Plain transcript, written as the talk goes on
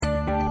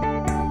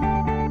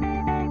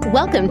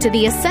Welcome to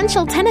the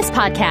Essential Tennis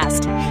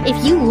Podcast.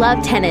 If you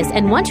love tennis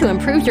and want to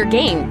improve your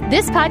game,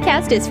 this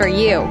podcast is for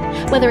you.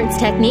 Whether it's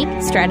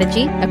technique,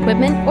 strategy,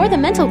 equipment, or the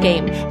mental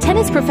game,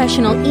 tennis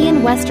professional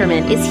Ian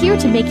Westerman is here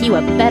to make you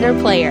a better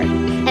player.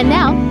 And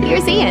now,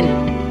 here's Ian.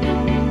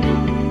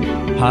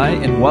 Hi,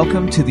 and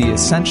welcome to the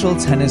Essential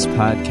Tennis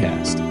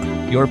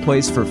Podcast, your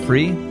place for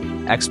free,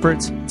 expert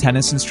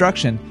tennis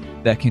instruction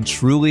that can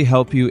truly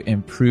help you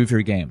improve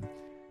your game.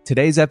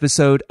 Today's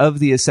episode of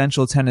the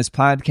Essential Tennis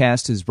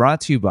Podcast is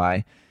brought to you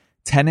by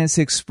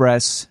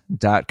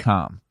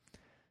TennisExpress.com.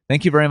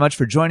 Thank you very much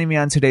for joining me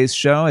on today's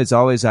show. As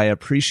always, I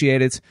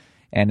appreciate it,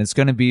 and it's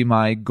going to be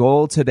my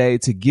goal today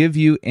to give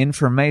you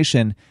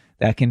information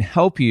that can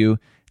help you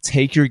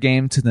take your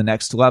game to the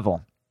next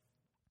level.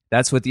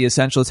 That's what the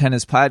Essential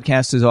Tennis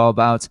Podcast is all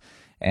about,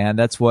 and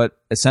that's what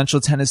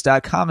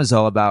EssentialTennis.com is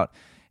all about,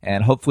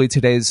 and hopefully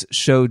today's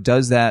show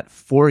does that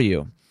for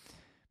you.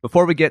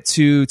 Before we get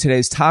to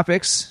today's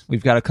topics,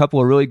 we've got a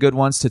couple of really good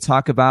ones to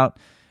talk about.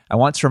 I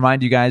want to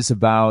remind you guys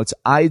about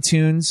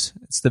iTunes.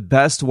 It's the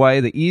best way,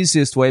 the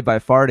easiest way by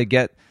far to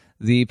get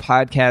the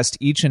podcast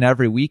each and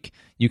every week.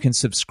 You can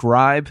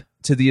subscribe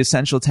to the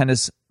Essential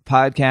Tennis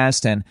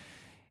Podcast, and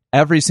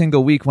every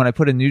single week when I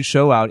put a new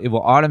show out, it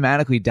will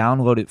automatically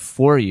download it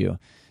for you.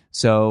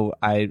 So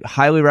I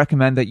highly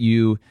recommend that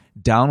you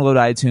download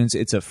iTunes.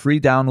 It's a free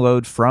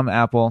download from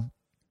Apple.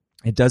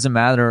 It doesn't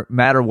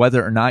matter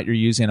whether or not you're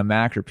using a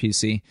Mac or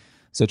PC.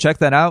 So check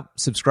that out,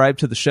 subscribe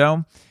to the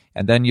show,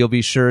 and then you'll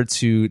be sure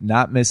to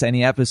not miss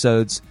any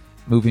episodes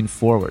moving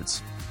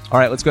forwards. All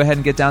right, let's go ahead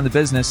and get down to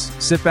business.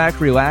 Sit back,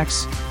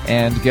 relax,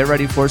 and get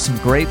ready for some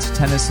great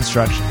tennis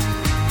instruction.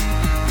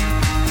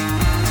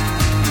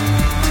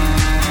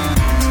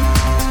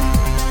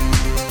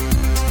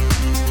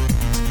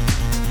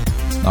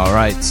 All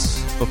right,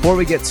 before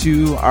we get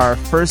to our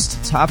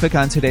first topic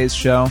on today's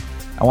show,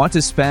 I want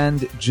to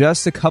spend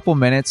just a couple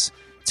minutes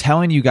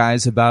telling you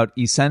guys about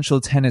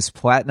Essential Tennis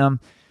Platinum.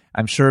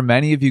 I'm sure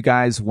many of you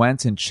guys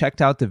went and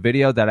checked out the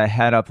video that I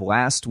had up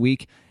last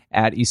week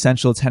at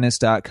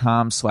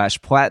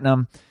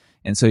essentialtennis.com/platinum.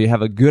 And so you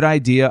have a good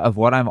idea of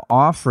what I'm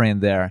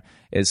offering there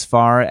as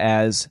far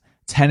as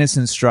tennis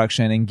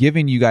instruction and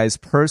giving you guys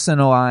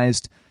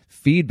personalized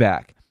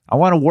feedback. I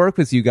want to work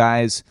with you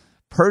guys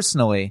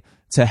personally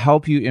to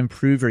help you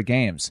improve your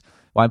games.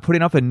 Well, I'm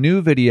putting up a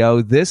new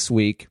video this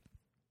week,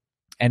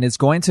 and it's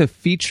going to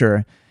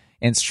feature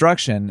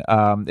instruction.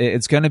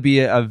 It's going to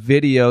be a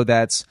video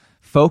that's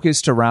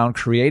focused around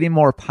creating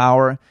more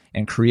power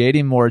and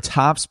creating more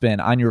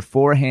topspin on your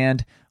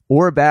forehand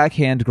or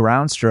backhand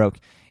ground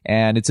stroke.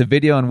 And it's a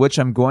video in which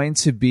I'm going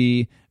to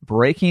be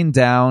breaking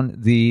down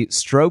the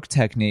stroke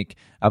technique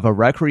of a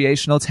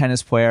recreational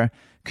tennis player,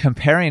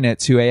 comparing it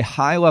to a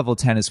high-level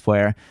tennis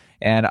player.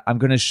 And I'm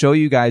going to show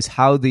you guys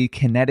how the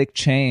kinetic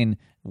chain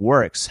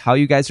works, how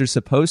you guys are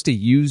supposed to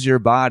use your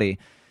body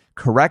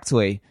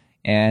correctly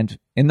and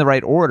in the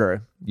right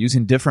order,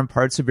 using different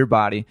parts of your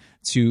body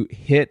to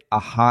hit a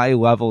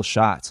high-level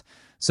shot.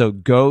 So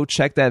go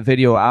check that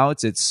video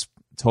out. It's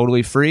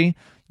totally free.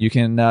 You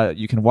can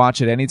watch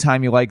it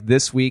anytime you like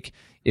this week.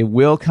 It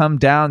will come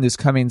down this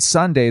coming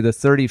Sunday, the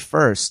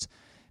 31st,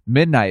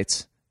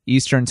 midnight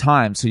Eastern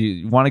time. So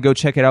you want to go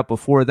check it out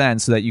before then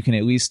so that you can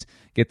at least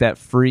get that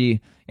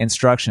free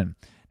instruction.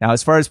 Now,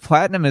 as far as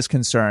Platinum is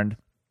concerned,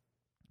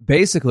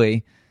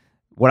 basically,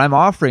 what I'm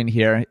offering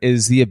here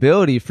is the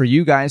ability for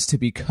you guys to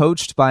be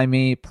coached by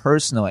me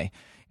personally.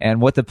 And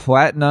what the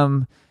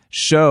Platinum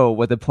show,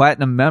 what the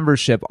Platinum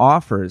membership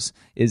offers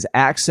is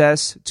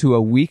access to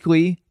a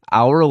weekly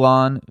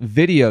hour-long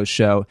video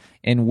show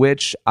in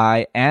which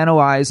I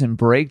analyze and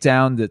break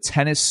down the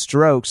tennis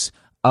strokes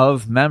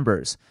of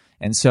members.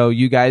 And so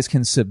you guys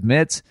can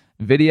submit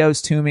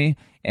videos to me,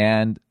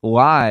 and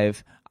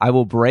live, I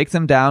will break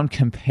them down,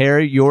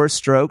 compare your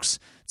strokes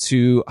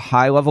to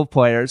high-level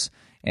players,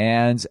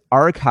 and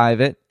archive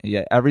it.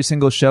 Yeah, every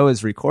single show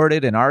is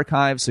recorded and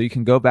archived, so you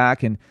can go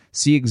back and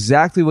see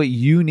exactly what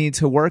you need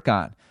to work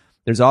on.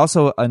 There's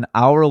also an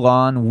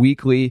hour-long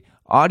weekly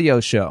audio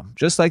show,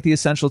 just like the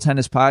Essential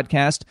Tennis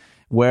Podcast,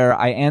 where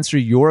I answer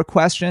your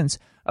questions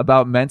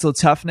about mental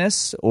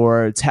toughness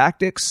or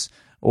tactics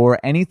or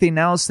anything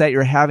else that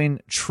you're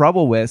having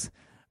trouble with.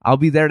 I'll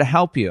be there to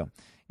help you.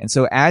 And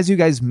so as you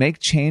guys make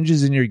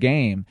changes in your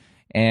game,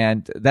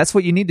 and that's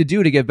what you need to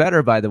do to get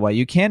better, by the way.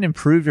 You can't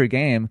improve your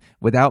game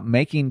without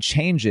making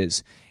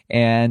changes.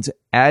 And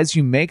as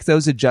you make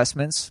those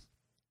adjustments,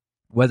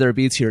 whether it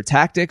be to your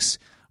tactics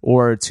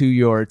or to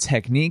your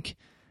technique,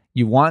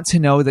 you want to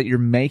know that you're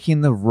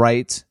making the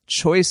right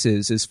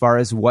choices as far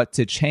as what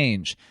to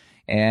change.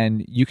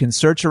 And you can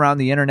search around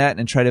the internet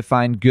and try to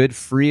find good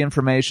free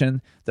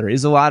information. There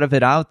is a lot of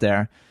it out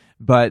there.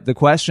 But the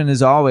question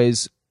is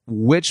always,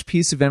 which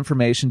piece of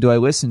information do I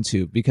listen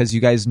to? Because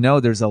you guys know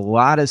there's a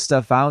lot of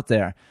stuff out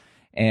there.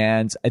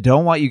 And I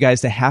don't want you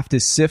guys to have to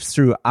sift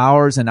through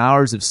hours and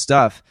hours of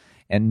stuff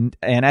and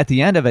at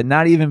the end of it,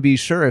 not even be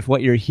sure if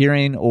what you're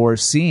hearing or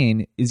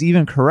seeing is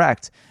even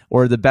correct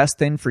or the best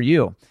thing for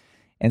you.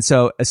 And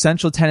so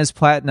Essential Tennis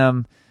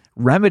Platinum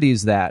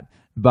remedies that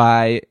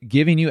by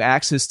giving you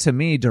access to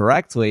me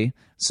directly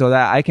so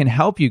that I can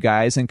help you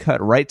guys and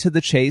cut right to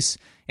the chase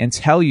and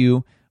tell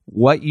you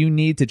what you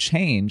need to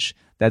change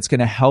that's going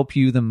to help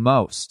you the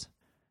most.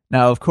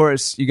 Now, of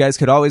course, you guys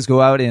could always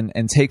go out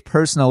and take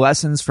personal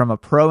lessons from a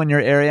pro in your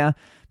area,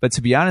 but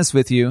to be honest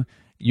with you,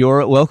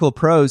 your local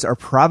pros are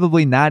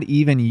probably not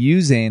even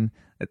using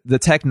the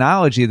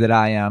technology that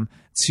I am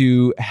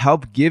to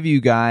help give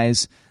you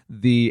guys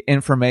the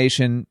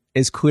information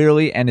as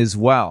clearly and as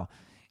well.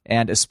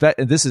 And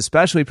this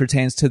especially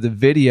pertains to the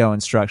video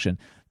instruction.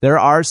 There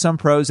are some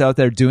pros out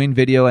there doing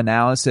video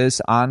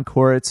analysis on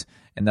court,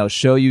 and they'll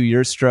show you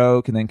your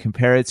stroke and then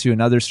compare it to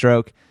another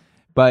stroke.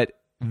 But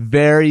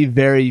very,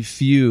 very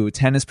few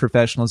tennis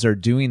professionals are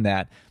doing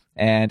that.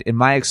 And in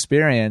my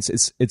experience,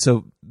 it's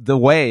the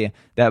way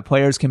that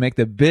players can make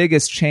the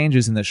biggest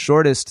changes in the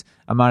shortest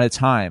amount of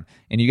time.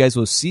 And you guys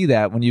will see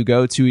that when you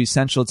go to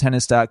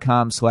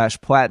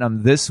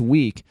essentialtennis.com/platinum this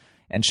week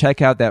and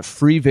check out that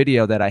free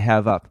video that I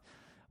have up.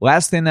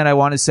 Last thing that I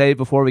want to say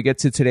before we get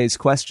to today's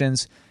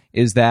questions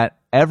is that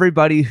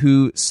everybody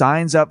who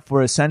signs up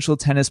for Essential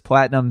Tennis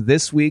Platinum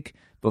this week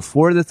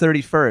before the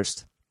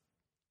 31st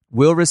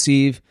will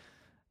receive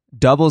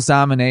Doubles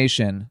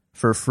Domination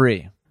for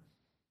free.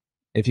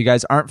 If you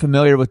guys aren't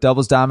familiar with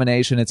Doubles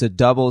Domination, it's a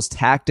doubles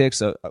tactics,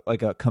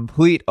 like a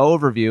complete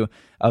overview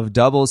of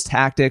doubles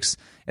tactics.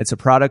 It's a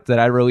product that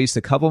I released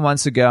a couple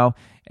months ago,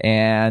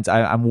 and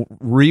I'm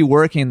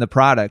reworking the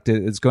product.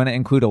 It's going to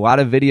include a lot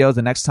of video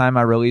the next time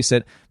I release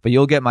it, but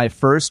you'll get my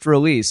first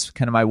release,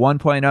 kind of my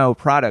 1.0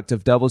 product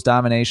of Doubles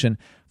Domination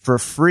for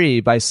free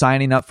by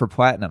signing up for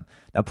Platinum.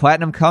 Now,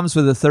 Platinum comes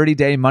with a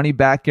 30-day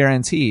money-back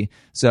guarantee,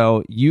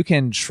 so you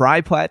can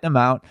try Platinum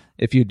out.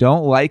 If you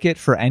don't like it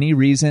for any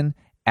reason,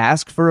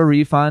 ask for a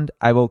refund.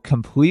 I will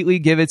completely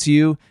give it to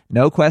you,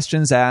 no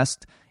questions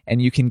asked,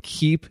 and you can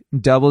keep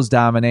Doubles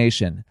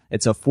Domination.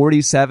 It's a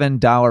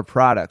 $47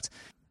 product.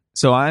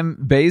 So I'm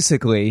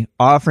basically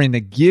offering to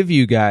give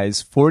you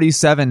guys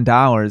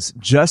 $47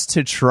 just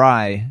to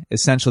try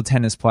Essential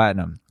Tennis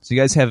Platinum. So you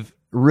guys have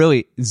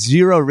really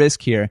zero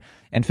risk here.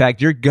 In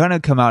fact, you're going to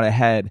come out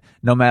ahead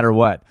no matter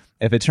what.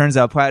 If it turns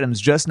out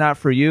Platinum's just not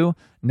for you,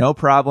 no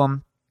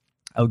problem.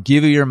 I'll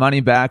give you your money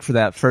back for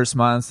that first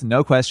month,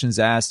 no questions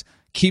asked.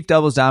 Keep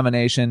Doubles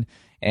Domination,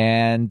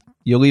 and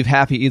you'll leave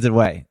happy either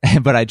way.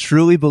 But I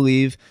truly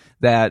believe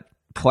that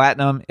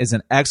Platinum is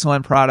an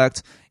excellent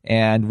product,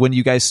 and when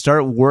you guys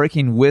start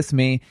working with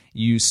me,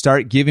 you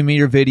start giving me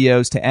your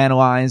videos to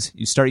analyze,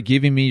 you start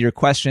giving me your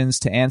questions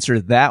to answer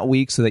that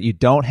week so that you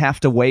don't have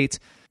to wait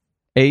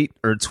 8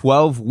 or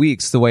 12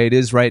 weeks the way it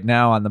is right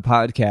now on the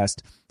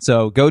podcast.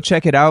 So go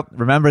check it out.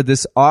 Remember,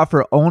 this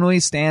offer only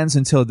stands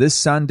until this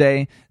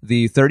Sunday,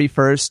 the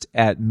 31st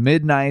at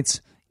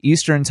midnight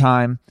Eastern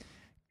Time.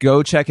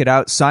 Go check it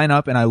out, sign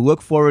up, and I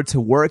look forward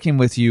to working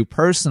with you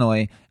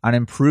personally on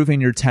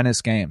improving your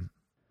tennis game.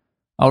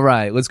 All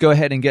right, let's go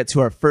ahead and get to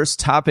our first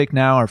topic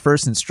now, our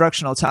first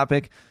instructional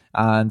topic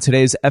on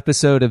today's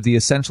episode of the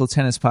Essential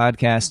Tennis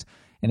Podcast,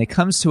 and it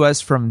comes to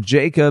us from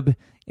Jacob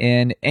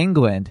in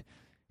England.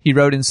 He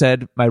wrote and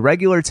said, "My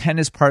regular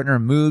tennis partner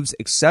moves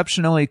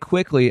exceptionally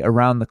quickly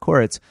around the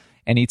court,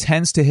 and he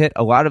tends to hit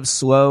a lot of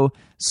slow,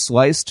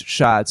 sliced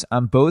shots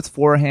on both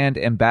forehand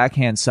and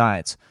backhand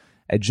sides.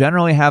 I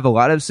generally have a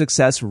lot of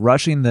success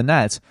rushing the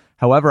net.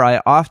 However, I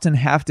often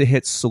have to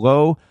hit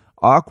slow,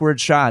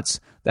 awkward shots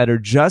that are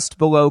just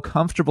below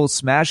comfortable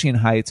smashing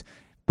height,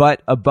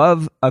 but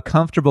above a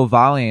comfortable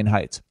volleying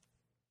height.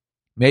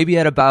 Maybe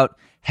at about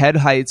head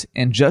height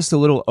and just a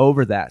little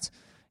over that.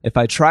 If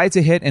I try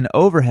to hit an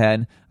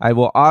overhead, I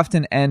will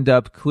often end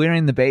up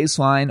clearing the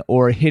baseline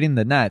or hitting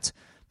the net,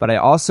 but I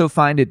also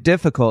find it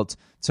difficult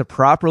to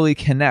properly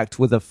connect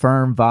with a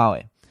firm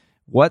volley.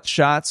 What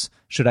shots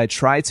should I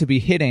try to be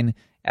hitting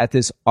at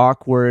this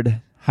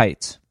awkward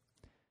height?"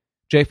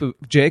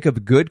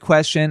 Jacob, good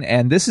question.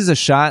 And this is a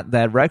shot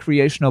that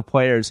recreational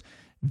players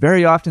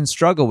very often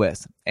struggle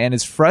with. And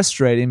it's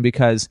frustrating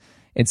because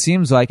it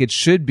seems like it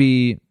should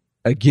be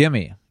a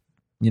gimme.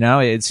 You know,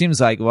 it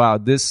seems like, wow,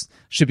 this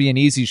should be an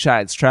easy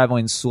shot. It's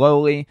traveling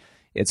slowly.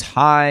 It's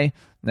high.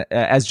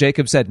 As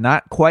Jacob said,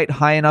 not quite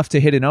high enough to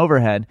hit an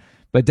overhead,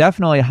 but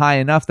definitely high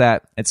enough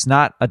that it's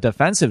not a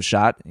defensive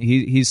shot.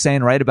 He's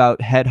saying right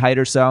about head height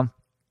or so.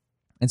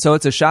 And so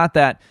it's a shot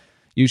that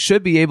you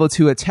should be able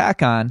to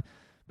attack on,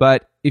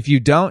 but if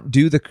you don't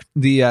do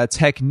the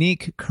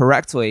technique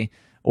correctly,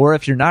 or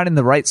if you're not in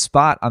the right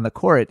spot on the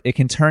court, it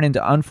can turn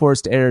into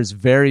unforced errors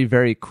very,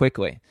 very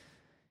quickly.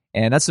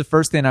 And that's the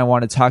first thing I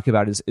want to talk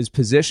about is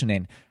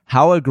positioning.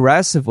 How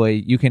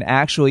aggressively you can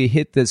actually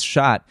hit this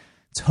shot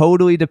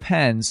totally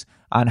depends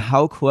on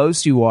how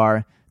close you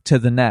are to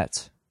the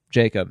net,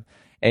 Jacob.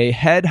 A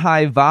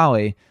head-high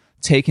volley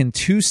taken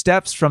 2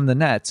 steps from the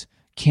net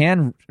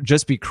can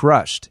just be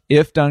crushed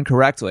if done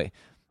correctly.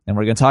 And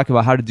we're going to talk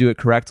about how to do it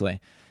correctly.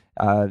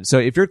 So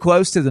if you're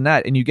close to the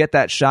net and you get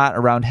that shot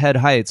around head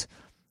height,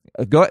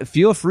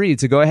 feel free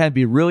to go ahead and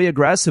be really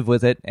aggressive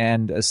with it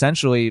and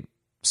essentially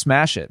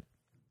smash it.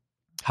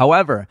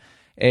 However,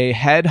 a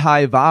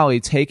head-high volley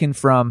taken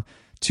from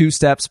 2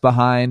 steps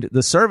behind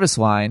the service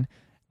line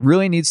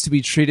really needs to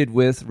be treated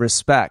with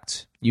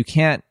respect. You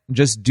can't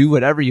just do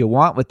whatever you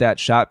want with that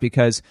shot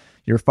because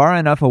you're far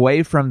enough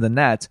away from the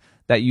net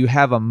that you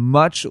have a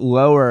much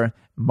lower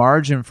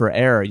margin for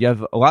error. You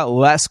have a lot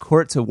less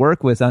court to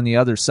work with on the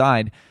other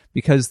side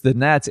because the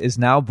net is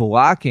now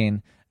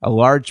blocking a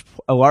large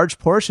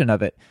portion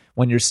of it.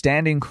 When you're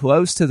standing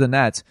close to the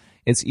net,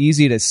 it's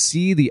easy to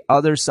see the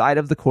other side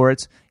of the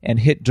court and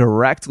hit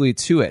directly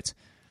to it.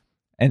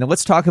 And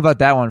let's talk about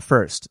that one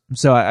first.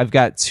 So I've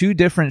got 2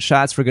 different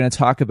shots we're going to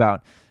talk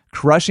about: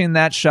 crushing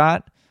that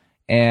shot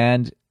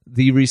and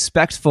the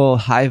respectful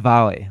high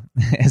volley,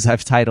 as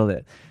I've titled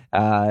it.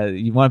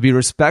 You want to be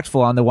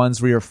respectful on the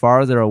ones where you're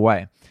farther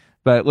away.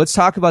 But let's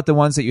talk about the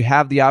ones that you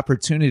have the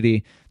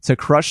opportunity to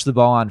crush the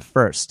ball on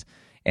first.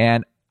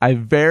 And I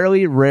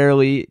very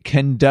rarely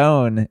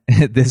condone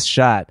this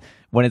shot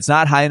when it's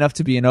not high enough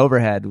to be an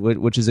overhead,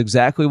 which is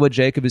exactly what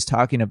Jacob is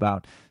talking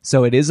about.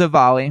 So it is a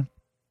volley.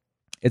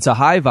 It's a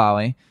high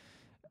volley.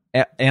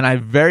 And I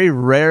very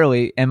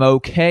rarely am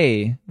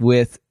okay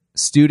with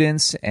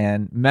students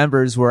and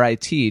members where I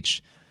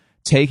teach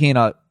taking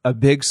a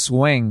big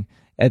swing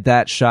at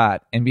that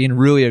shot and being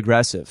really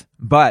aggressive.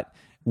 But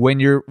when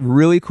you're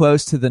really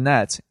close to the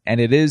net and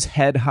it is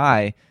head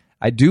high,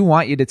 I do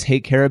want you to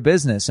take care of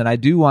business, and I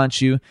do want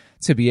you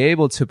to be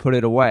able to put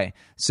it away.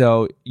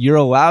 So you're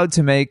allowed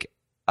to make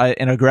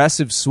an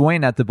aggressive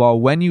swing at the ball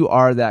when you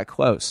are that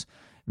close.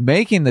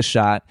 Making the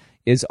shot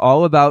is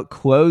all about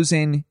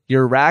closing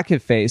your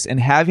racket face and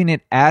having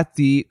it at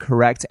the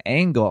correct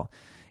angle.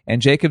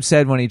 And Jacob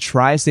said when he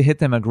tries to hit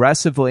them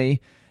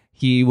aggressively,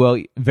 he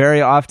will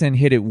very often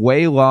hit it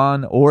way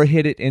long or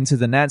hit it into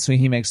the net, so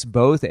he makes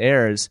both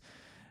errors.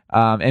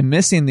 And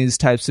missing these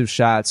types of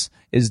shots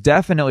is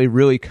definitely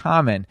really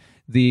common.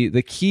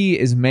 The key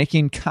is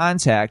making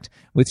contact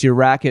with your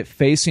racket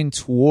facing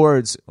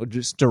towards, or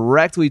just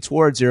directly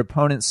towards your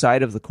opponent's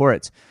side of the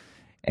court.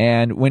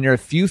 And when you're a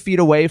few feet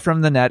away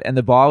from the net and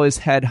the ball is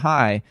head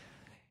high,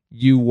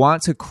 you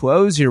want to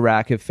close your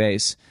racket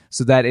face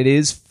so that it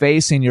is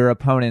facing your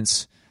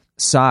opponent's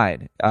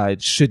side.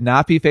 It should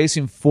not be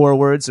facing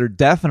forwards or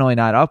definitely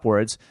not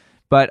upwards.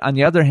 But on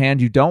the other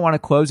hand, you don't want to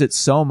close it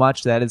so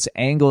much that it's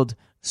angled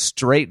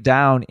straight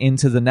down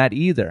into the net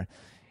either.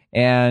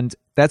 And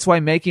that's why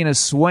making a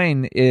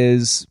swing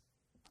is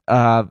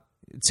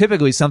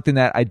typically something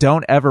that I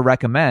don't ever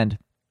recommend.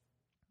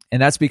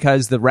 And that's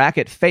because the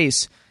racket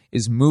face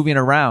is moving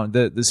around.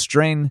 The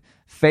string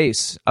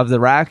face of the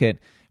racket,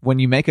 when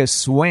you make a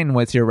swing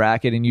with your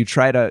racket and you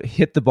try to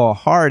hit the ball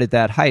hard at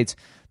that height,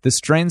 the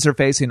strings are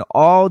facing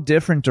all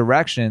different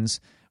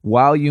directions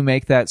while you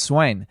make that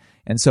swing.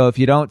 And so if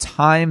you don't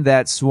time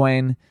that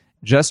swing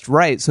just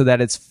right so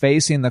that it's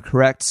facing the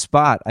correct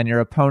spot on your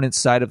opponent's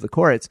side of the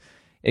court,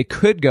 it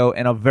could go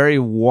in a very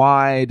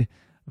wide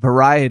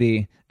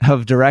variety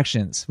of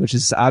directions, which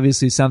is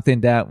obviously something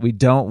that we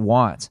don't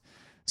want.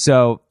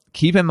 So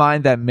keep in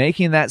mind that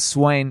making that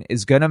swing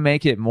is going to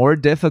make it more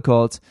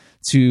difficult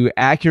to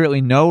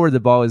accurately know where the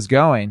ball is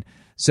going.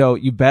 So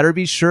you better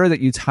be sure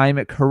that you time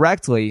it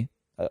correctly,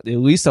 at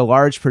least a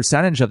large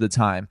percentage of the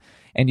time.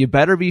 And you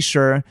better be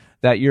sure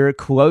that you're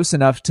close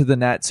enough to the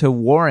net to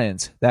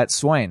warrant that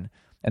swing.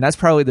 And that's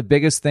probably the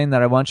biggest thing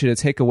that I want you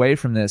to take away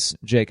from this,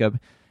 Jacob,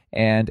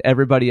 and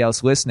everybody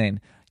else listening.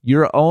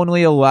 You're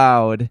only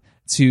allowed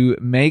to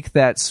make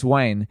that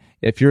swing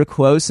if you're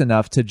close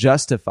enough to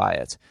justify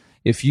it.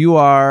 If you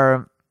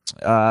are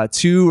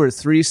 2 or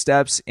 3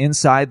 steps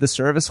inside the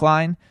service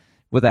line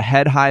with a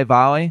head-high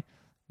volley,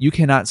 you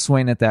cannot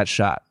swing at that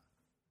shot.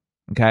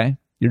 Okay?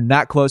 You're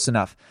not close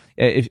enough.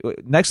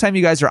 Next time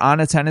you guys are on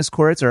a tennis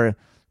court, or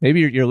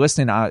maybe you're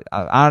listening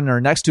on or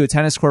next to a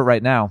tennis court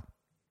right now,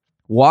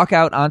 walk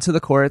out onto the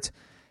court,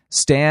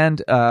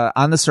 stand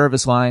on the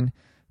service line,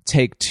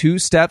 take 2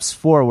 steps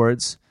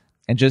forwards,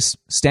 and just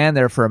stand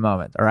there for a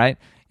moment, all right?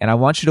 And I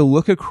want you to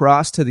look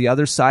across to the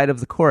other side of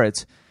the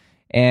court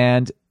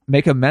and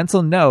make a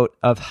mental note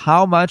of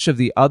how much of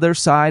the other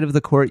side of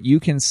the court you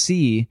can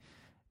see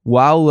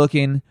while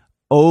looking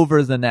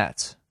over the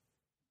net.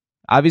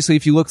 Obviously,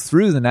 if you look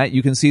through the net,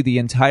 you can see the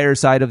entire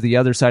side of the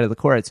other side of the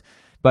court.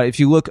 But if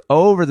you look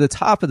over the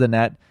top of the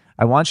net,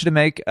 I want you to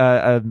make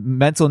a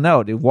mental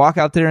note. Walk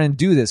out there and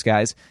do this,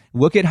 guys.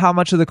 Look at how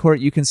much of the court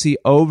you can see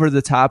over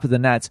the top of the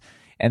net,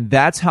 and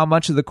that's how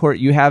much of the court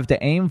you have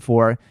to aim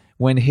for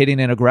when hitting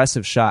an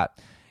aggressive shot.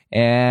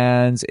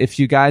 And if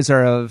you guys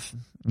are of,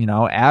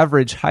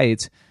 average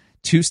height,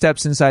 2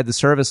 steps inside the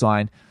service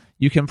line,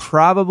 you can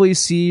probably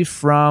see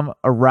from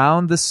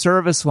around the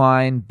service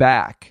line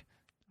back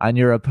on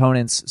your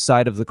opponent's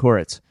side of the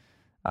court.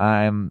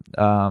 I'm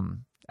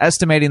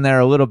estimating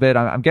there a little bit.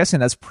 I'm guessing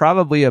that's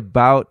probably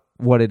about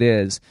what it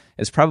is.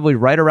 It's probably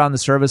right around the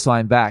service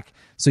line back.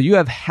 So you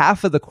have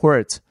half of the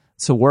court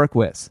to work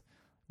with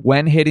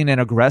when hitting an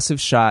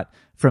aggressive shot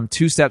from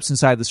 2 steps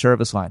inside the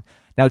service line.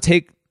 Now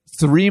take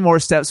 3 more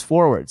steps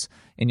forwards,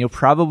 and you'll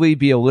probably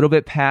be a little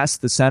bit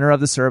past the center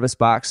of the service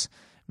box,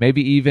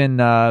 maybe even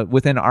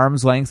within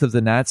arm's length of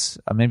the nets,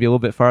 maybe a little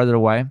bit farther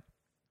away.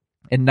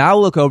 And now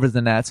look over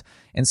the net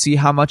and see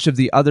how much of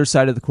the other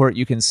side of the court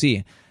you can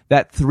see.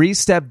 That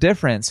 3-step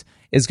difference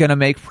is going to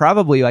make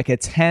probably like a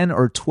 10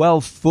 or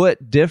 12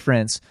 foot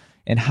difference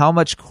in how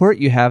much court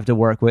you have to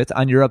work with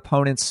on your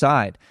opponent's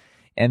side.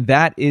 And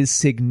that is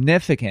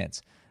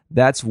significant.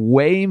 That's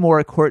way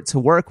more court to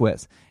work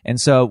with. And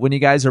so when you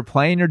guys are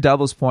playing your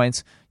doubles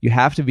points, you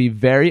have to be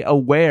very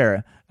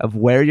aware of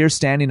where you're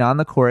standing on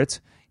the court,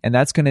 and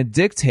that's going to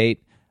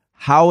dictate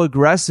how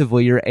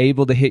aggressively you're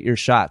able to hit your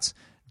shots.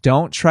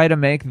 Don't try to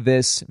make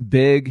this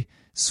big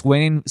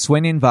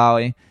swinging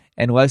volley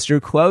unless you're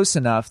close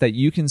enough that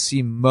you can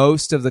see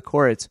most of the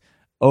court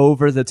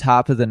over the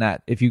top of the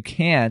net. If you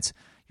can't,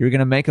 you're going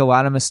to make a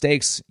lot of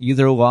mistakes,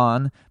 either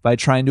lawn by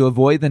trying to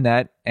avoid the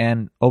net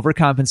and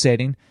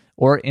overcompensating,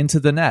 or into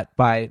the net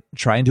by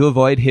trying to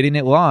avoid hitting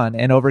it lawn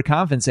and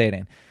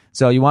overcompensating.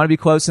 So you want to be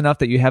close enough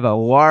that you have a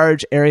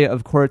large area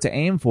of court to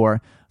aim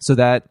for so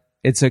that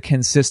it's a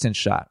consistent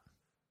shot.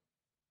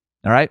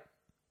 All right?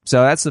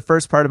 So that's the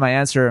first part of my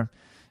answer,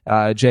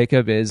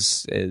 Jacob,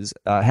 is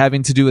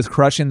having to do with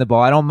crushing the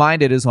ball. I don't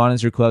mind it as long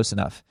as you're close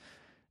enough.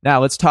 Now,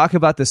 let's talk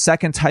about the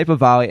second type of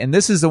volley, and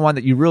this is the one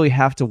that you really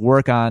have to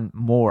work on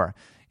more,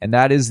 and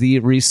that is the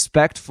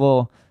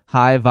respectful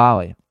high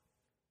volley.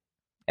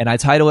 And I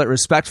title it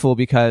respectful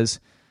because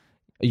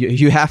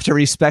you have to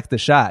respect the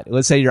shot.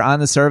 Let's say you're on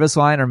the service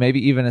line or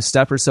maybe even a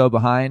step or so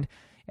behind,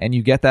 and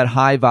you get that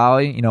high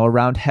volley,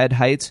 around head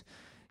height.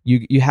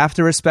 You have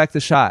to respect the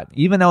shot.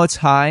 Even though it's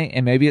high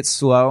and maybe it's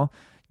slow,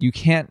 you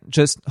can't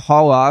just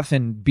haul off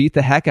and beat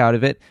the heck out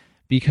of it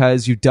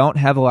because you don't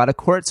have a lot of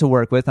court to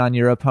work with on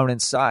your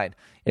opponent's side,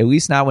 at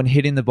least not when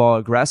hitting the ball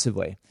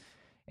aggressively.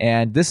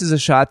 And this is a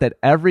shot that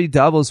every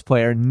doubles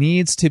player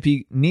needs to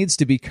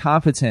be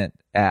competent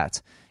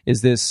at,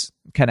 is this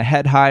kind of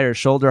head high or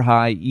shoulder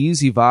high,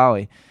 easy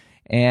volley.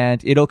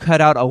 And it'll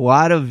cut out a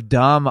lot of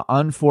dumb,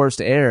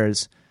 unforced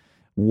errors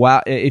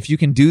if you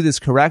can do this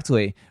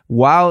correctly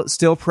while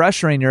still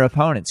pressuring your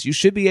opponents. You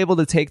should be able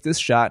to take this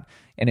shot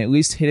and at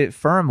least hit it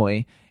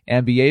firmly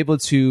and be able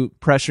to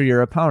pressure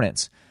your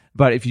opponents.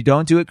 But if you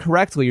don't do it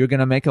correctly, you're going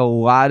to make a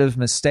lot of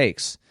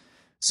mistakes.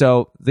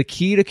 So the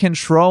key to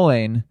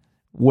controlling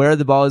where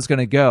the ball is going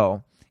to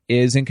go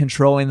is in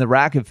controlling the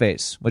racket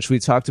face, which we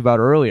talked about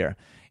earlier.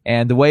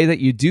 And the way that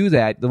you do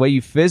that, the way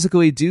you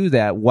physically do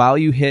that while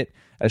you hit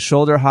a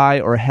shoulder high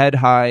or head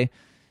high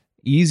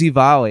easy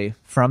volley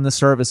from the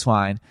service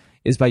line,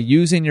 is by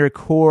using your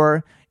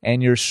core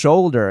and your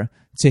shoulder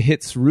to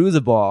hit through the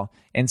ball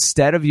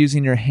instead of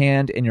using your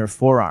hand and your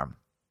forearm.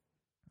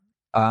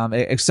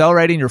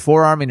 Accelerating your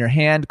forearm and your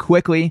hand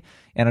quickly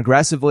and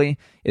aggressively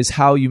is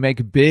how you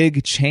make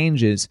big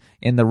changes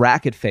in the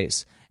racket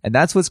face. And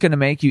that's what's going to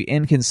make you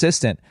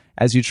inconsistent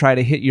as you try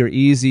to hit your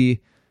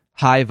easy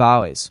high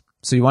volleys.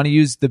 So you want to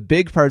use the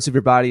big parts of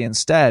your body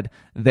instead.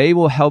 They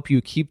will help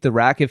you keep the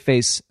racket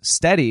face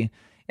steady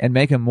and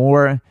make a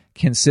more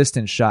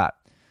consistent shot.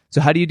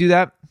 So how do you do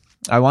that?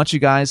 I want you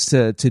guys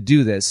to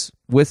do this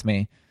with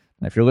me.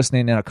 If you're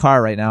listening in a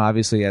car right now,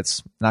 obviously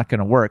it's not going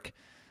to work.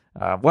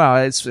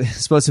 I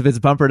suppose if it's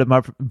bumper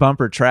to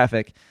bumper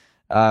traffic,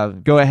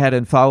 go ahead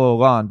and follow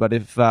along. But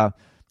if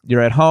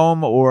you're at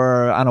home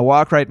or on a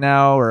walk right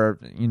now, or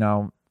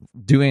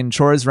doing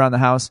chores around the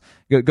house,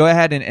 go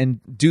ahead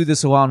and do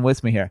this along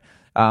with me here.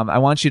 I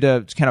want you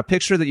to kind of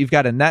picture that you've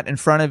got a net in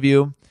front of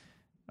you,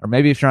 or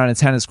maybe if you're on a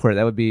tennis court,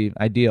 that would be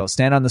ideal.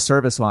 Stand on the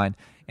service line.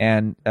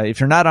 And if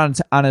you're not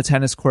on a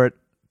tennis court,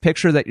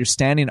 picture that you're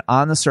standing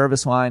on the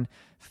service line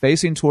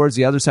facing towards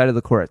the other side of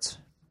the court.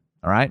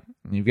 All right?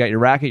 And you've got your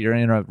racket. You're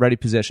in a ready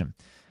position.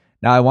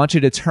 Now I want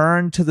you to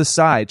turn to the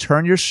side.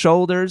 Turn your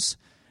shoulders.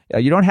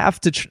 You don't have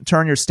to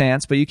turn your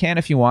stance, but you can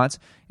if you want,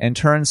 and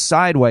turn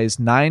sideways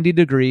 90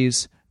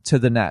 degrees to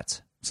the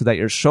net so that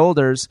your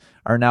shoulders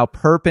are now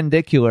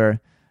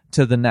perpendicular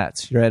to the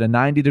net. You're at a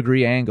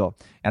 90-degree angle.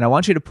 And I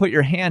want you to put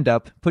your hand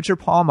up, put your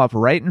palm up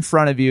right in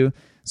front of you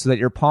so that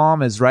your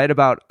palm is right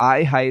about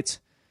eye height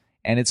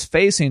and it's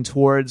facing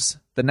towards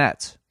the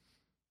net.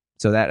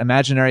 So that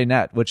imaginary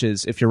net, which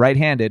is, if you're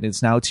right-handed,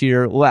 it's now to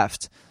your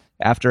left.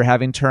 After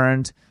having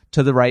turned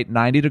to the right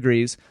 90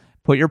 degrees,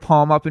 put your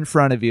palm up in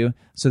front of you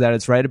so that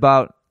it's right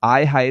about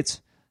eye height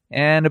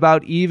and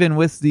about even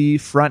with the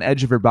front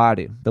edge of your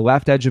body, the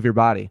left edge of your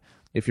body,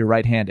 if you're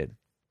right-handed.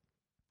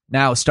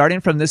 Now,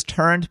 starting from this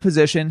turned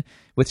position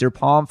with your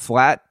palm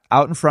flat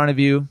out in front of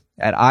you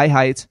at eye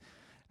height,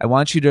 I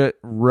want you to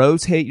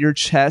rotate your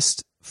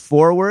chest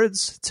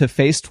forwards to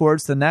face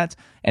towards the net.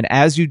 And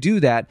as you do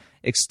that,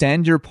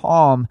 extend your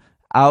palm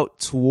out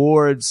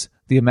towards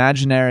the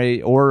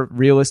imaginary or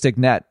realistic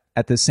net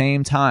at the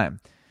same time.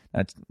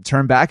 Now,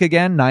 turn back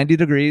again 90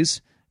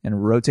 degrees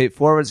and rotate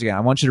forwards again.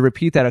 I want you to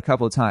repeat that a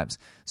couple of times.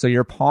 So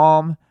your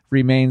palm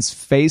remains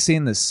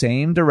facing the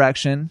same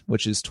direction,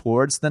 which is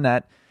towards the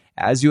net,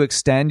 as you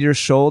extend your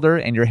shoulder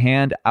and your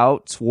hand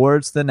out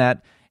towards the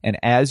net, and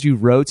as you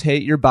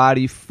rotate your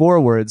body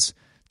forwards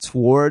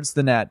towards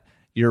the net,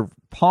 your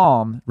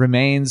palm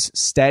remains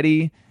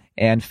steady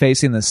and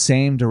facing the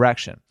same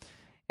direction.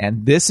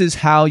 And this is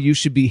how you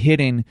should be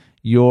hitting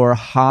your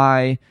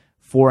high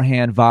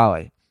forehand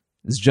volley.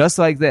 is just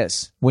like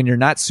this when you're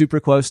not super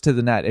close to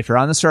the net. If you're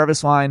on the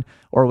service line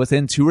or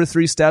within 2 or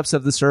 3 steps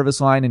of the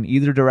service line in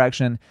either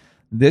direction,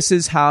 this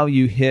is how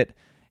you hit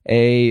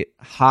a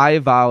high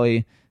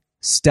volley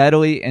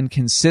steadily and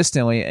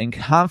consistently and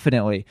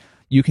confidently.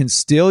 You can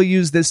still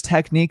use this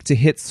technique to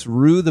hit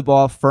through the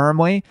ball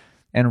firmly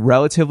and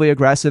relatively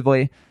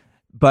aggressively,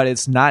 but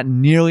it's not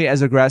nearly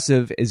as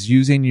aggressive as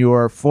using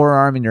your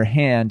forearm and your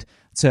hand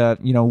to,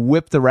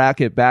 whip the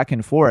racket back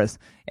and forth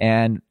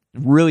and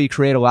really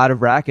create a lot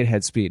of racket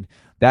head speed.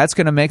 That's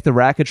going to make the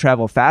racket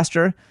travel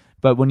faster,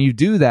 but when you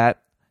do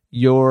that,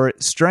 your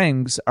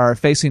strings are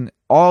facing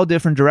all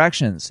different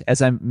directions,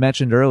 as I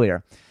mentioned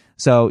earlier.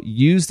 So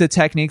use the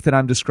technique that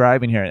I'm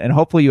describing here, and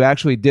hopefully you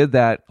actually did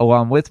that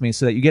along with me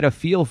so that you get a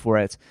feel for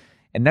it.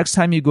 And next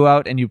time you go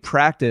out and you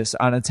practice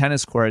on a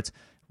tennis court,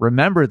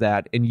 remember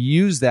that and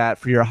use that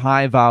for your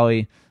high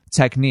volley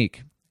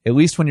technique, at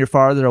least when you're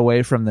farther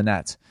away from the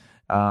net.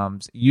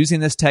 Using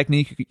this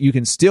technique, you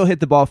can still hit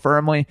the ball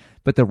firmly,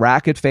 but the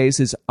racket face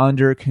is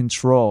under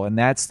control, and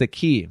that's the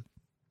key.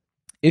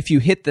 If you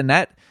hit the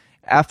net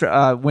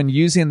after when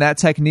using that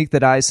technique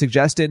that I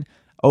suggested,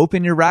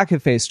 open your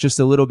racket face just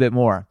a little bit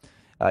more.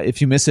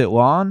 If you miss it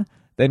long,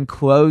 then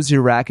close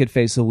your racket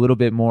face a little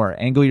bit more.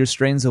 Angle your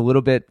strings a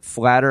little bit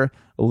flatter,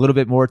 a little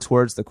bit more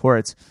towards the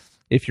court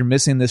if you're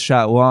missing this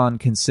shot long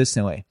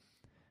consistently.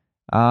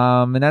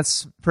 And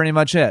that's pretty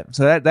much it.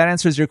 So that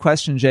answers your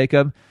question,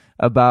 Jacob,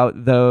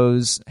 about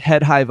those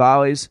head-high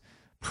volleys.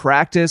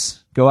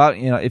 Practice, go out,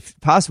 if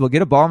possible,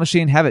 get a ball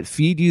machine, have it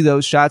feed you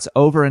those shots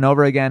over and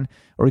over again,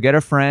 or get a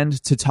friend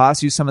to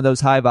toss you some of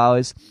those high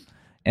volleys,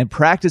 and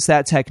practice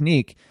that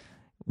technique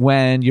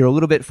when you're a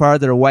little bit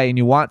farther away and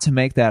you want to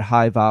make that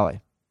high volley.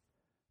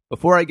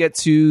 Before I get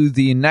to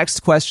the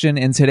next question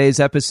in today's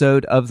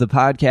episode of the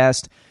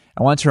podcast,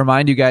 I want to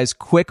remind you guys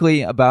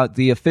quickly about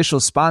the official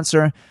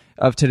sponsor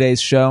of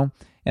today's show,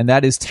 and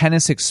that is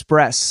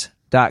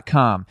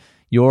TennisExpress.com,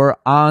 your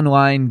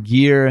online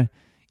gear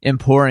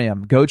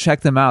emporium. Go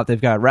check them out.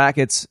 They've got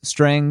rackets,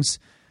 strings,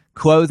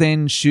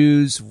 clothing,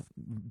 shoes,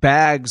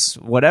 bags,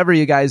 whatever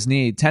you guys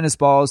need. Tennis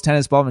balls,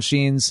 tennis ball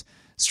machines,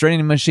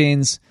 stringing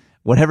machines,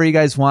 whatever you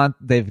guys want,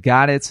 they've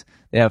got it.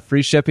 They have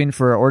free shipping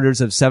for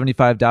orders of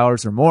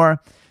 $75 or more.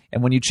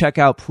 And when you check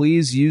out,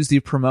 please use the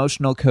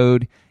promotional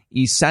code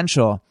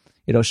ESSENTIAL.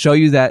 It'll show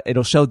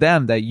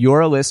them that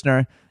you're a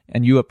listener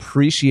and you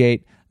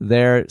appreciate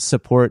their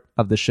support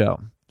of the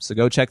show. So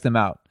go check them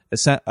out.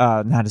 Not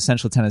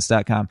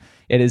EssentialTennis.com.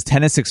 It is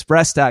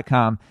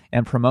TennisExpress.com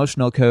and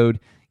promotional code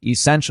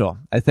ESSENTIAL.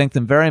 I thank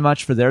them very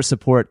much for their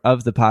support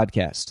of the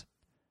podcast.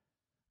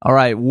 All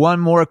right,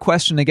 one more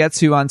question to get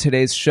to on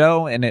today's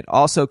show, and it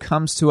also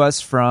comes to us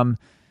from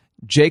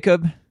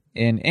Jacob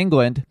in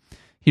England.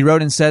 He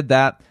wrote and said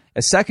that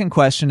a second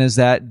question is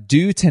that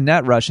due to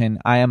net rushing,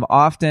 I am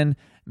often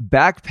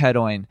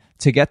backpedaling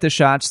to get the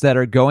shots that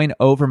are going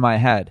over my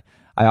head.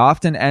 I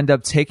often end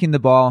up taking the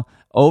ball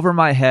over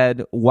my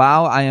head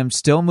while I am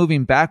still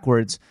moving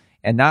backwards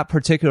and not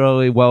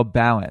particularly well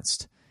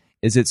balanced.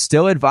 Is it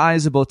still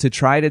advisable to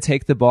try to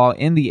take the ball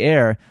in the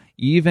air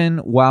even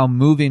while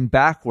moving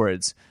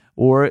backwards,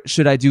 or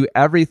should I do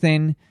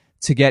everything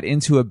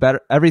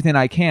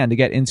I can to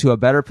get into a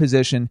better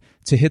position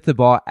to hit the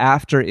ball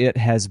after it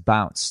has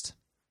bounced?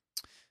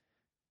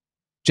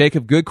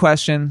 Jacob, good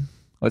question.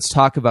 Let's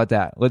talk about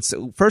that.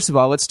 First of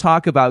all, let's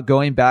talk about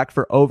going back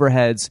for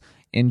overheads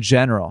in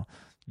general.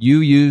 You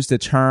used a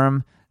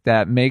term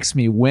that makes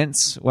me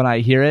wince when I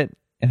hear it,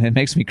 and it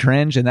makes me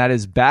cringe, and that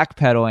is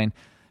backpedaling.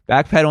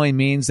 Backpedaling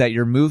means that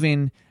you're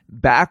moving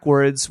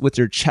backwards with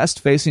your chest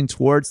facing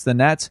towards the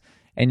net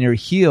and your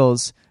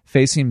heels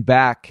facing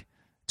back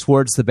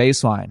towards the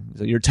baseline.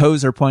 So your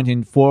toes are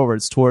pointing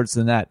forwards towards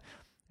the net.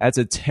 That's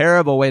a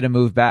terrible way to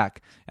move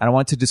back. And I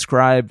want to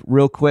describe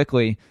real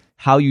quickly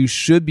how you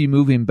should be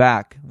moving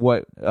back,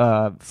 what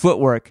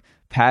footwork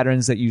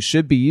patterns that you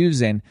should be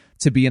using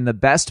to be in the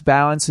best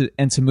balance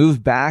and to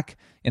move back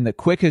in the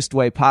quickest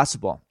way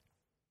possible.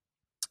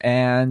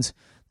 And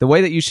the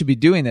way that you should be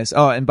doing this,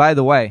 and by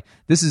the way,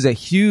 this is a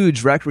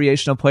huge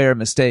recreational player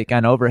mistake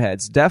on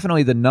overheads.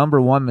 Definitely the number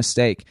one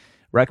mistake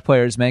rec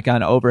players make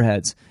on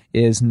overheads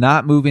is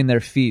not moving their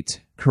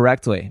feet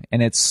correctly.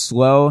 And it's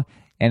slow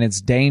and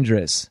it's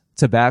dangerous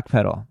to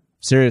backpedal.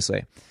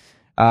 Seriously.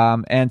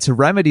 And to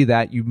remedy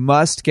that, you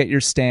must get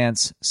your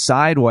stance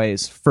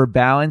sideways for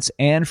balance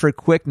and for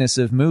quickness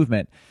of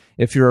movement.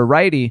 If you're a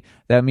righty,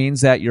 that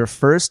means that your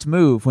first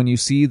move when you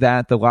see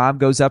that the lob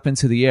goes up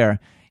into the air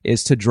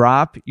is to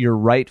drop your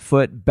right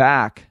foot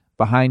back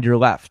behind your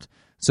left.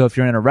 So if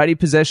you're in a ready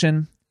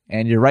position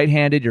and you're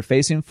right-handed, you're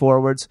facing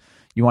forwards,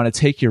 you want to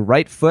take your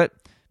right foot,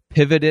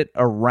 pivot it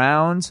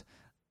around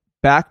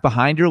back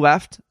behind your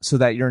left so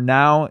that you're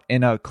now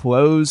in a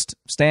closed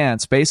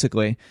stance,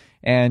 basically,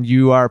 and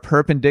you are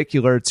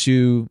perpendicular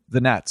to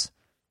the net.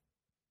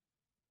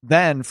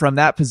 Then from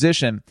that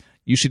position,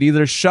 you should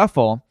either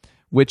shuffle,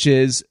 which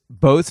is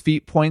both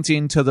feet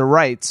pointing to the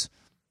right,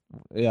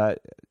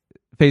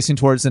 facing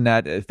towards the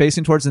net.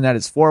 Facing towards the net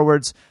is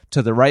forwards.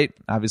 To the right,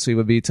 obviously,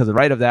 would be to the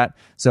right of that.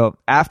 So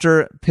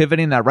after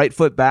pivoting that right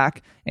foot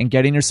back and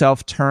getting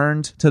yourself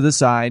turned to the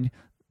side,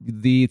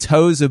 the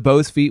toes of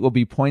both feet will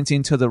be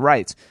pointing to the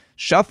right.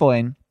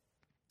 Shuffling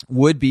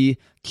would be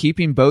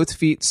keeping both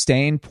feet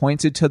staying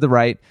pointed to the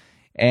right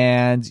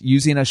and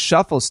using a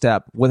shuffle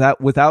step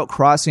without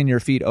crossing your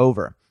feet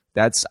over.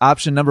 That's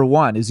option number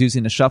one, is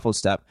using a shuffle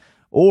step.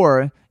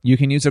 Or you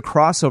can use a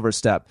crossover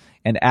step.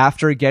 And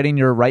after getting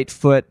your right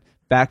foot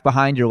back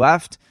behind your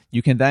left,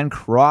 you can then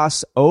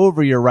cross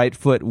over your right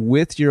foot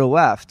with your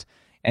left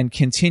and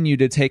continue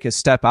to take a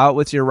step out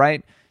with your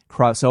right,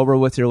 cross over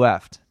with your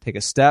left. Take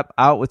a step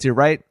out with your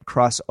right,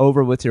 cross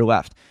over with your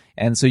left.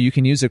 And so you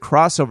can use a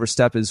crossover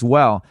step as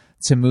well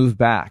to move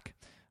back.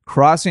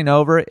 Crossing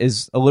over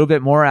is a little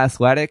bit more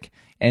athletic,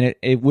 and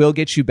it will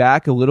get you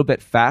back a little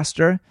bit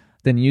faster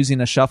than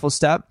using a shuffle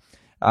step.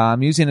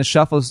 Using a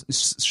shuffle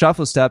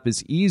step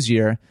is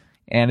easier,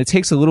 and it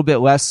takes a little bit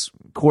less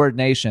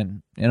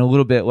coordination and a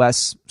little bit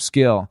less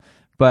skill.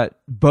 But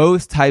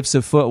both types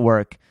of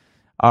footwork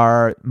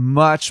are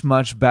much,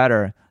 much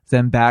better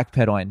than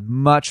backpedaling,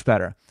 much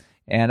better.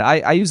 And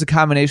I use a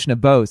combination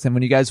of both. And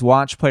when you guys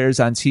watch players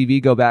on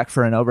TV go back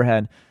for an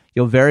overhead,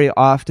 you'll very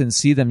often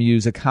see them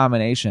use a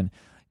combination.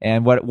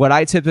 And what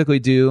I typically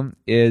do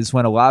is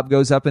when a lob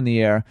goes up in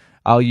the air,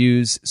 I'll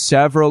use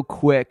several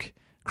quick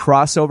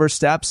crossover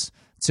steps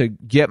to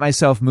get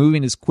myself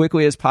moving as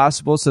quickly as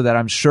possible so that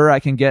I'm sure I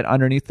can get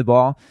underneath the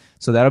ball.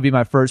 So that'll be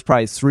my first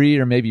probably 3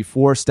 or maybe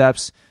 4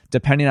 steps,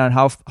 depending on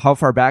how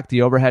far back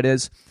the overhead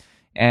is.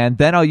 And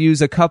then I'll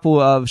use a couple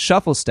of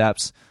shuffle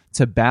steps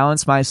to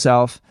balance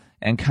myself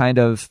and kind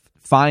of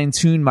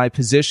fine-tune my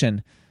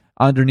position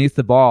underneath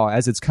the ball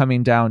as it's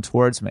coming down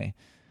towards me.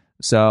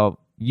 So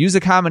use a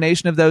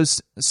combination of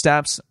those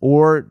steps,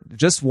 or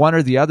just one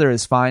or the other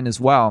is fine as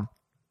well.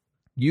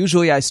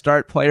 Usually I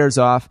start players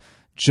off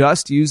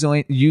just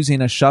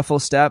using a shuffle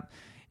step,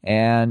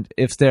 and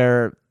if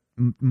they're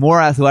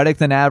more athletic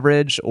than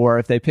average, or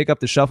if they pick up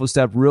the shuffle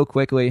step real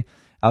quickly,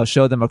 I'll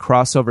show them a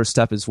crossover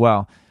step as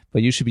well.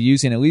 But you should be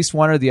using at least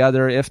one or the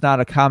other, if not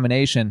a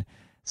combination.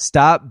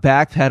 Stop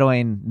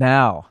backpedaling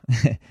now.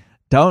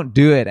 Don't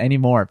do it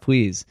anymore,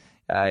 please.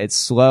 It's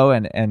slow,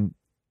 and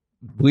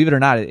believe it or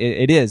not,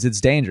 it is.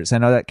 It's dangerous. I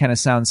know that kind of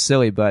sounds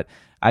silly, but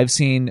I've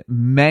seen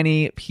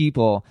many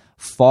people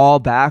fall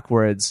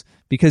backwards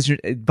because your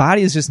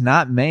body is just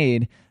not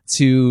made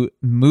to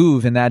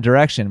move in that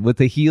direction with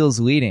the heels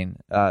leading.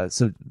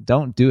 So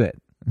don't do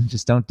it.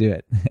 Just don't do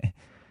it.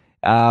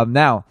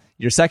 Now,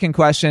 your second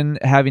question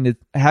having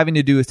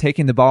to do with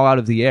taking the ball out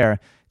of the air.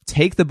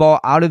 Take the ball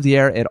out of the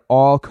air at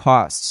all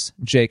costs,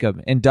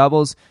 Jacob. In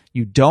doubles,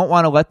 you don't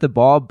want to let the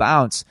ball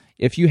bounce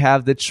if you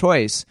have the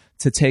choice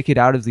to take it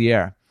out of the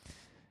air.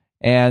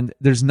 And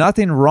there's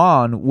nothing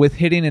wrong with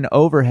hitting an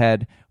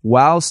overhead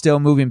while still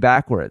moving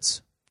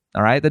backwards.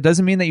 All right? That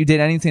doesn't mean that you did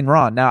anything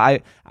wrong. Now,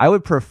 I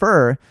would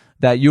prefer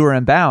that you were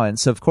in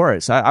balance, of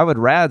course. I would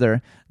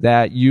rather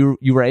that you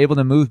were able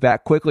to move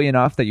back quickly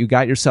enough that you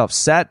got yourself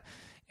set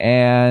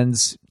and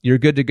you're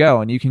good to go.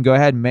 And you can go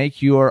ahead and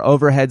make your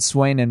overhead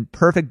swing in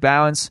perfect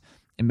balance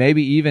and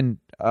maybe even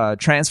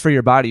transfer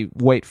your body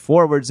weight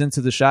forwards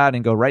into the shot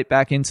and go right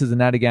back into the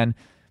net again.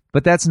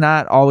 But that's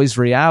not always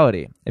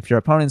reality. If your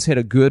opponents hit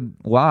a good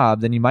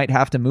lob, then you might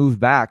have to move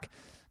back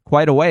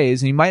quite a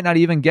ways, and you might not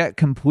even get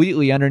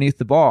completely underneath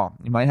the ball.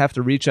 You might have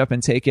to reach up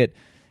and take it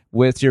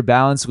with your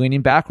balance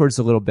leaning backwards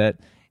a little bit,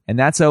 and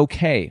that's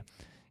okay.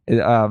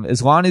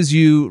 As long as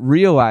you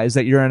realize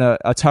that you're in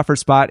a tougher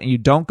spot and you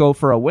don't go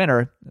for a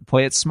winner,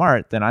 play it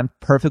smart, then I'm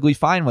perfectly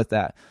fine with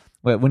that.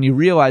 But when you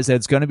realize that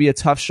it's going to be a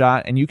tough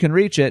shot and you can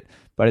reach it,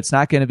 but it's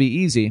not going to be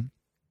easy,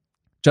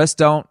 just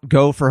don't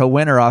go for a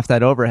winner off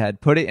that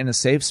overhead. Put it in a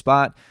safe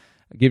spot,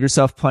 give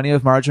yourself plenty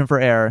of margin for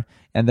error,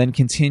 and then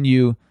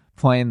continue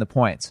playing the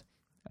points.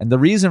 And the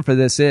reason for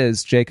this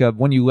is, Jacob,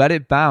 when you let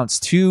it bounce,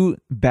 2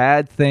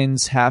 bad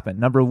things happen.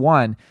 Number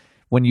one,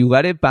 when you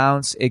let it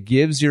bounce, it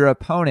gives your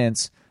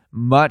opponents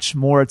much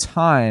more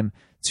time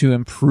to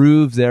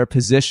improve their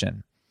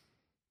position.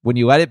 When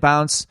you let it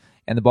bounce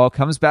and the ball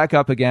comes back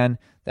up again,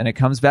 then it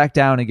comes back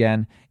down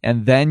again,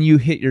 and then you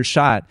hit your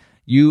shot,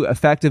 you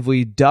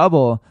effectively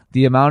double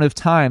the amount of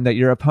time that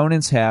your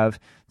opponents have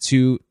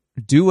to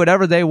do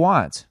whatever they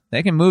want.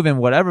 They can move in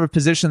whatever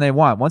position they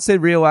want. Once they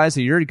realize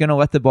that you're going to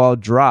let the ball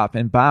drop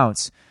and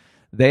bounce,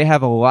 they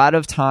have a lot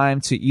of time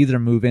to either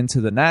move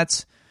into the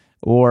net,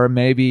 or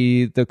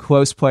maybe the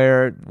close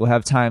player will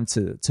have time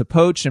to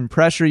poach and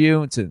pressure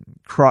you, to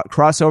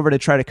cross over to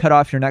try to cut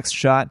off your next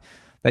shot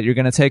that you're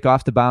going to take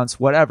off the bounce,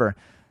 whatever.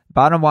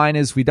 Bottom line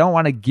is, we don't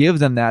want to give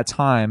them that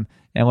time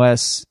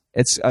unless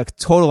it's a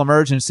total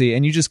emergency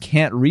and you just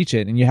can't reach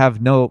it and you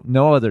have no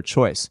other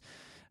choice.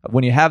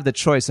 When you have the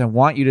choice, I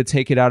want you to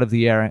take it out of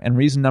the air. And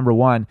reason number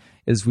one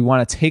is we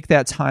want to take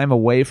that time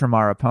away from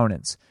our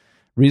opponents.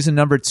 Reason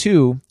number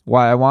two,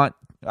 why I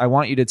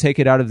want you to take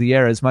it out of the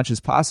air as much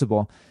as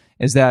possible,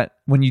 is that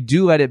when you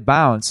do let it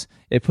bounce,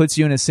 it puts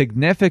you in a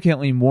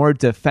significantly more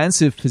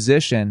defensive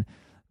position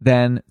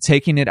than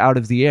taking it out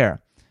of the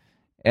air.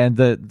 And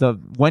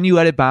when you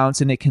let it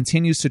bounce and it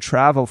continues to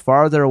travel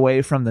farther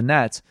away from the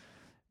net,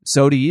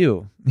 so do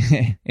you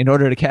in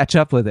order to catch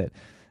up with it.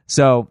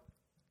 So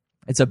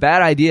it's a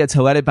bad idea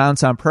to let it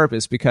bounce on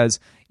purpose, because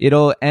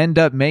it'll end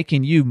up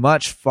making you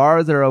much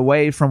farther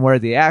away from where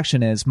the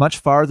action is, much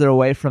farther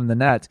away from the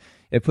net.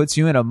 It puts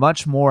you in a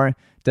much more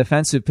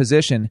defensive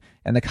position.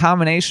 And the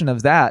combination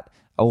of that,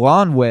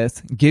 along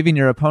with giving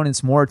your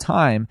opponents more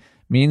time,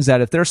 means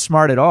that if they're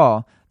smart at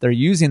all, they're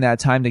using that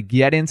time to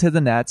get into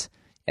the net,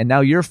 and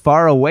now you're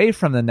far away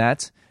from the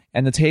net,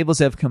 and the tables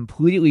have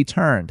completely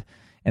turned.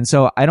 And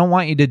so I don't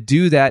want you to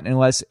do that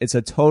unless it's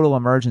a total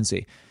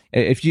emergency.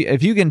 If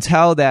you can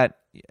tell that,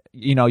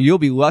 you'll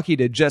be lucky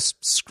to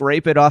just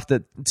scrape it off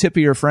the tip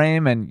of your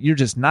frame and you're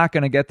just not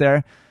going to get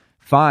there,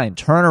 fine.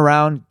 Turn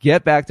around,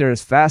 get back there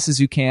as fast as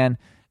you can,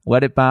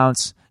 let it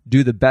bounce,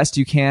 do the best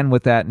you can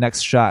with that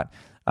next shot.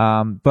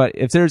 But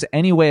if there's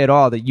any way at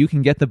all that you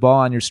can get the ball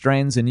on your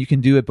strings and you can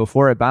do it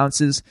before it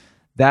bounces,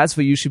 that's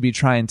what you should be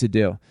trying to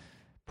do.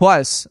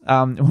 Plus,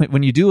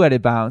 when you do let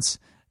it bounce,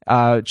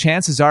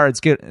 chances are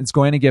it's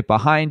going to get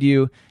behind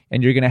you,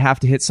 and you're going to have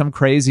to hit some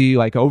crazy,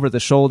 like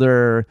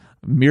over-the-shoulder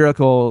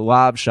miracle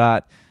lob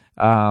shot.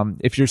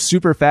 If you're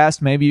super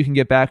fast, maybe you can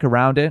get back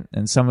around it,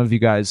 and some of you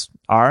guys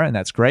are, and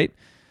that's great.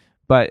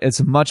 But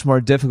it's a much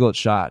more difficult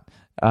shot.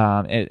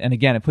 And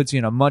again, it puts you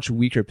in a much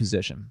weaker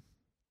position.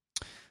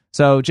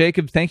 So,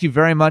 Jacob, thank you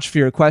very much for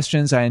your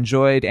questions. I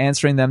enjoyed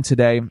answering them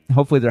today.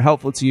 Hopefully they're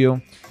helpful to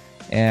you.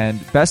 And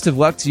best of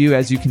luck to you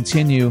as you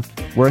continue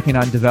working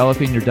on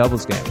developing your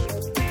doubles game.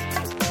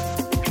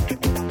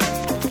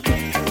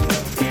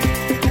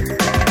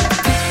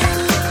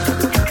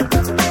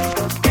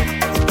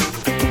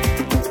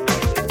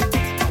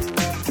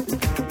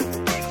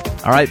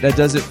 All right, that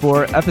does it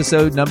for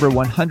episode number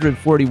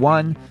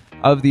 141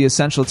 of the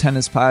Essential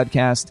Tennis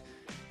Podcast.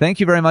 Thank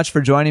you very much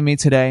for joining me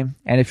today.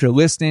 And if you're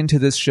listening to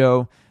this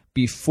show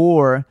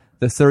before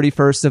the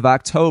 31st of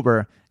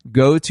October,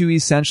 go to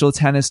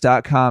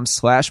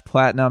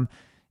essentialtennis.com/platinum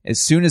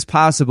as soon as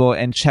possible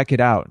and check it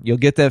out. You'll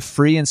get the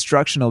free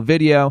instructional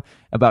video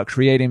about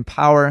creating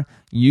power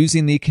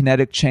using the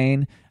kinetic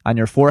chain on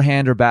your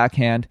forehand or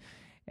backhand.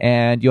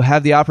 And you'll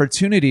have the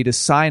opportunity to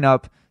sign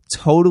up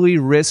totally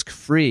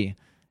risk-free.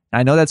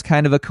 I know that's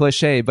kind of a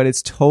cliche, but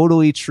it's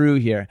totally true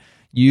here.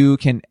 You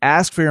can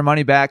ask for your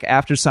money back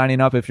after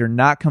signing up if you're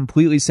not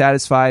completely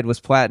satisfied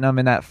with Platinum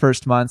in that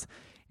first month,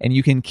 and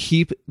you can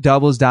keep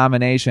Doubles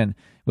Domination,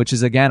 which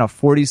is, again, a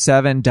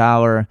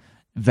 $47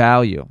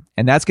 value.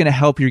 And that's going to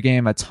help your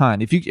game a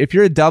ton. If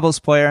you're a doubles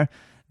player,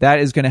 that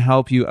is going to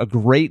help you a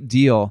great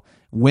deal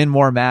win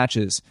more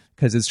matches,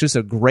 because it's just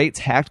a great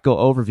tactical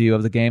overview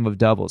of the game of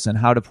doubles and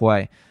how to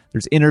play.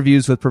 There's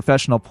interviews with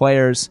professional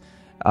players.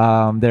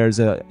 There's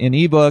an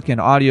ebook, an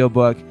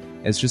audiobook.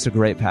 It's just a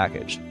great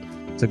package.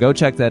 So go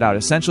check that out,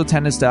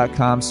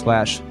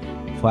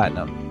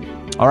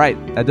 essentialtennis.com/platinum. All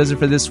right, that does it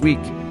for this week.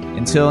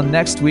 Until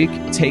next week,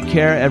 take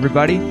care,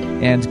 everybody,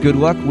 and good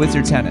luck with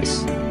your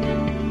tennis.